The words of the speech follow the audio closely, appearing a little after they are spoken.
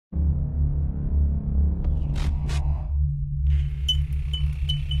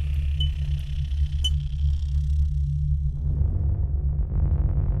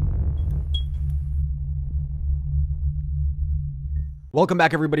Welcome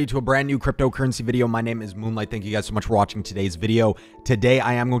back everybody to a brand new cryptocurrency video. My name is Moonlight. Thank you guys so much for watching today's video. Today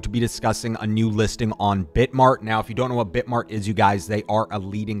I am going to be discussing a new listing on Bitmart. Now, if you don't know what Bitmart is, you guys, they are a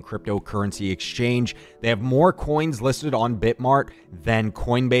leading cryptocurrency exchange. They have more coins listed on Bitmart than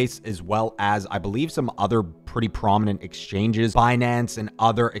Coinbase, as well as I believe some other pretty prominent exchanges, Binance and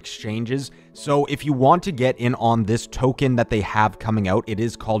other exchanges. So if you want to get in on this token that they have coming out, it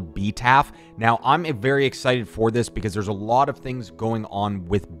is called BTAF. Now, I'm very excited for this because there's a lot of things going on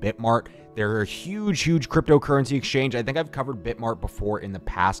with Bitmart. They're a huge cryptocurrency exchange. I think I've covered Bitmart before in the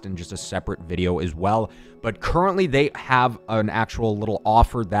past in just a separate video as well. But currently they have an actual little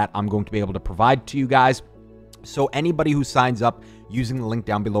offer that I'm going to be able to provide to you guys. So anybody who signs up using the link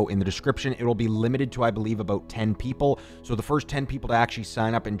down below in the description, it will be limited to, I believe, about 10 people. So the first 10 people to actually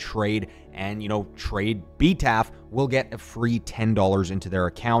sign up and trade trade BTAF will get a free $10 into their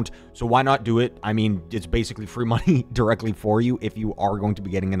account. So why not do it? I mean, it's basically free money directly for you if you are going to be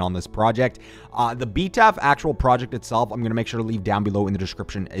getting in on this project. The BTAF actual project itself, I'm going to make sure to leave down below in the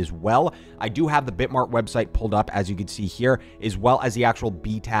description as well. I do have the Bitmart website pulled up, as you can see here, as well as the actual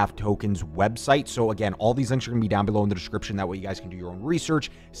BTAF tokens website. So again, all these links are going to be down below in the description. That way you guys can do your own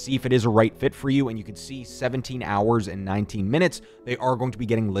research, see if it is a right fit for you. And you can see 17 hours and 19 minutes, they are going to be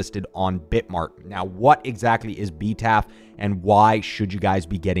getting listed on Bitmart. Now, what exactly is BTAF and why should you guys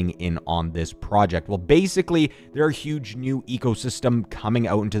be getting in on this project? Well, basically, they're a huge new ecosystem coming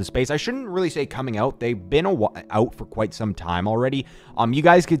out into the space. I shouldn't really say coming out. They've been out for quite some time already. You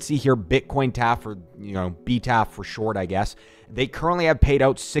guys could see here Bitcoin TAF, or BTAF for short, I guess. They currently have paid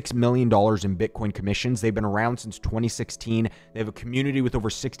out $6 million in Bitcoin commissions. They've been around since 2016. They have a community with over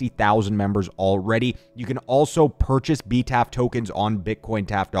 60,000 members already. You can also purchase BTAF tokens on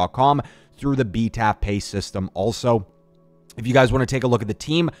bitcointaf.com through the BTAF Pay system also. If you guys want to take a look at the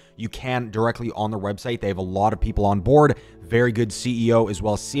team, you can directly on their website. They have a lot of people on board, very good CEO as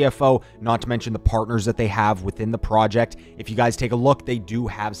well as CFO, not to mention the partners that they have within the project. If you guys take a look, they do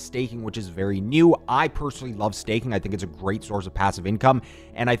have staking, which is very new. I personally love staking. I think it's a great source of passive income,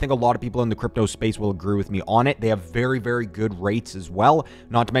 and I think a lot of people in the crypto space will agree with me on it. They have very good rates as well,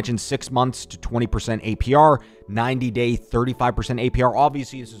 not to mention 6 months to 20% APR, 90-day 35% APR.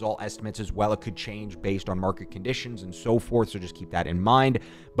 Obviously, this is all estimates as well. It could change based on market conditions and so forth, so just keep that in mind.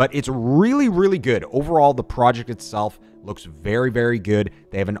 But it's really good. Overall, the project itself looks very good.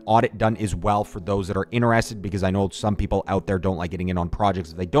 They have an audit done as well for those that are interested, because I know some people out there don't like getting in on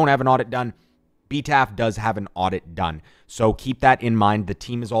projects if they don't have an audit done. BTAF does have an audit done, so keep that in mind. The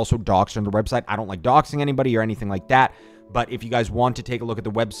team is also doxed on the website. I don't like doxing anybody or anything like that, but if you guys want to take a look at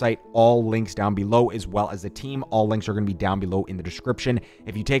the website, all links down below, as well as the team, all links are going to be down below in the description.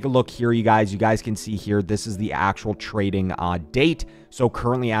 If you take a look here, you guys can see here, this is the actual trading date. So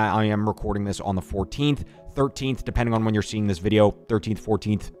currently I am recording this on the 14th, 13th, depending on when you're seeing this video, 13th,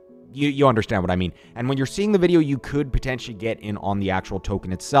 14th. You understand what I mean. And when you're seeing the video, you could potentially get in on the actual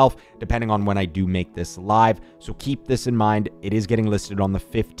token itself, depending on when I do make this live. So keep this in mind. It is getting listed on the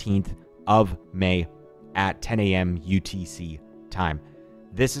 15th of May at 10 a.m. UTC time.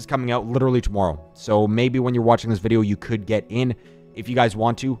 This is coming out literally tomorrow. So maybe when you're watching this video, you could get in. If you guys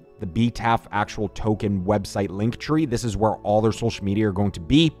want to, the BTAF actual token website link tree, this is where all their social media are going to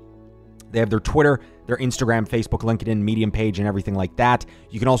be. They have their Twitter, their Instagram, Facebook, LinkedIn, Medium page, and everything like that.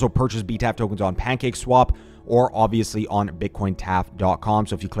 You can also purchase BTAF tokens on PancakeSwap or obviously on bitcointaf.com.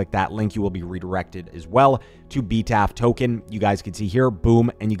 So if you click that link, you will be redirected as well to BTAF token. You guys can see here,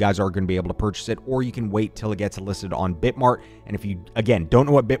 boom, and you guys are going to be able to purchase it, or you can wait till it gets listed on Bitmart. And if you, again, don't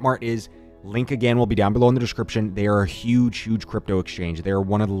know what Bitmart is, link again will be down below in the description. They are a huge crypto exchange. They are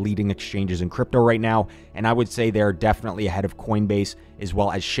one of the leading exchanges in crypto right now, and I would say they're definitely ahead of Coinbase as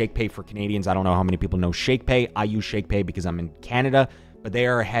well as Shakepay for Canadians. I don't know how many people know Shakepay. I use Shakepay because I'm in Canada, but they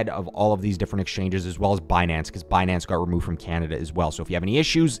are ahead of all of these different exchanges, as well as Binance, because Binance got removed from Canada as well. So if you have any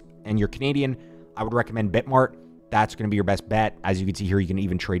issues and you're Canadian, I would recommend Bitmart. That's going to be your best bet. As you can see here, you can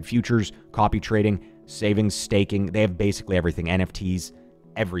even trade futures, copy trading, savings, staking. They have basically everything, NFTs,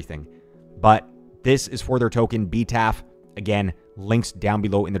 everything. But this is for their token BTAF. Again, links down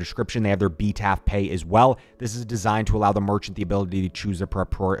below in the description. They have their BTAF Pay as well. This is designed to allow the merchant the ability to choose a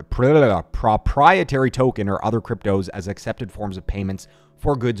proprietary token or other cryptos as accepted forms of payments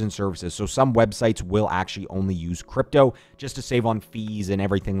for goods and services. So some websites will actually only use crypto just to save on fees and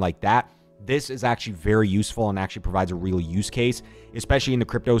everything like that. This is actually very useful and actually provides a real use case, especially in the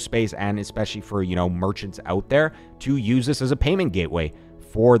crypto space, and especially for, merchants out there to use this as a payment gateway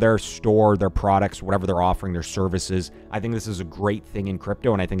for their store, their products, whatever they're offering, their services. I think this is a great thing in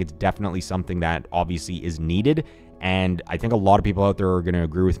crypto, and I think it's definitely something that obviously is needed. And I think a lot of people out there are going to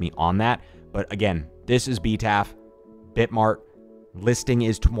agree with me on that. But again, this is BTAF, Bitmart. Listing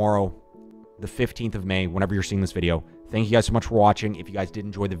is tomorrow, the 15th of May, whenever you're seeing this video. Thank you guys so much for watching. If you guys did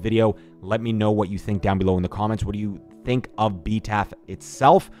enjoy the video, let me know what you think down below in the comments. What do you think of BTAF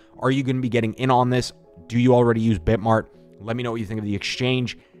itself? Are you going to be getting in on this? Do you already use Bitmart? Let me know what you think of the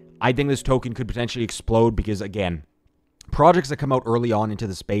exchange. I think this token could potentially explode because, again, projects that come out early on into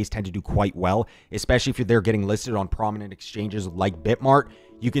the space tend to do quite well, especially if they're getting listed on prominent exchanges like Bitmart.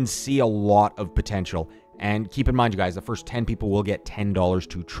 You can see a lot of potential. And keep in mind, you guys, the first 10 people will get $10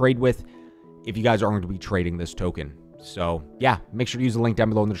 to trade with if you guys are going to be trading this token. So, yeah, make sure to use the link down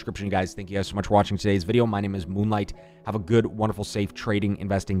below in the description, you guys. Thank you guys so much for watching today's video. My name is Moonlight. Have a good, wonderful, safe trading,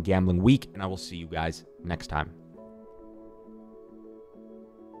 investing, gambling week, and I will see you guys next time.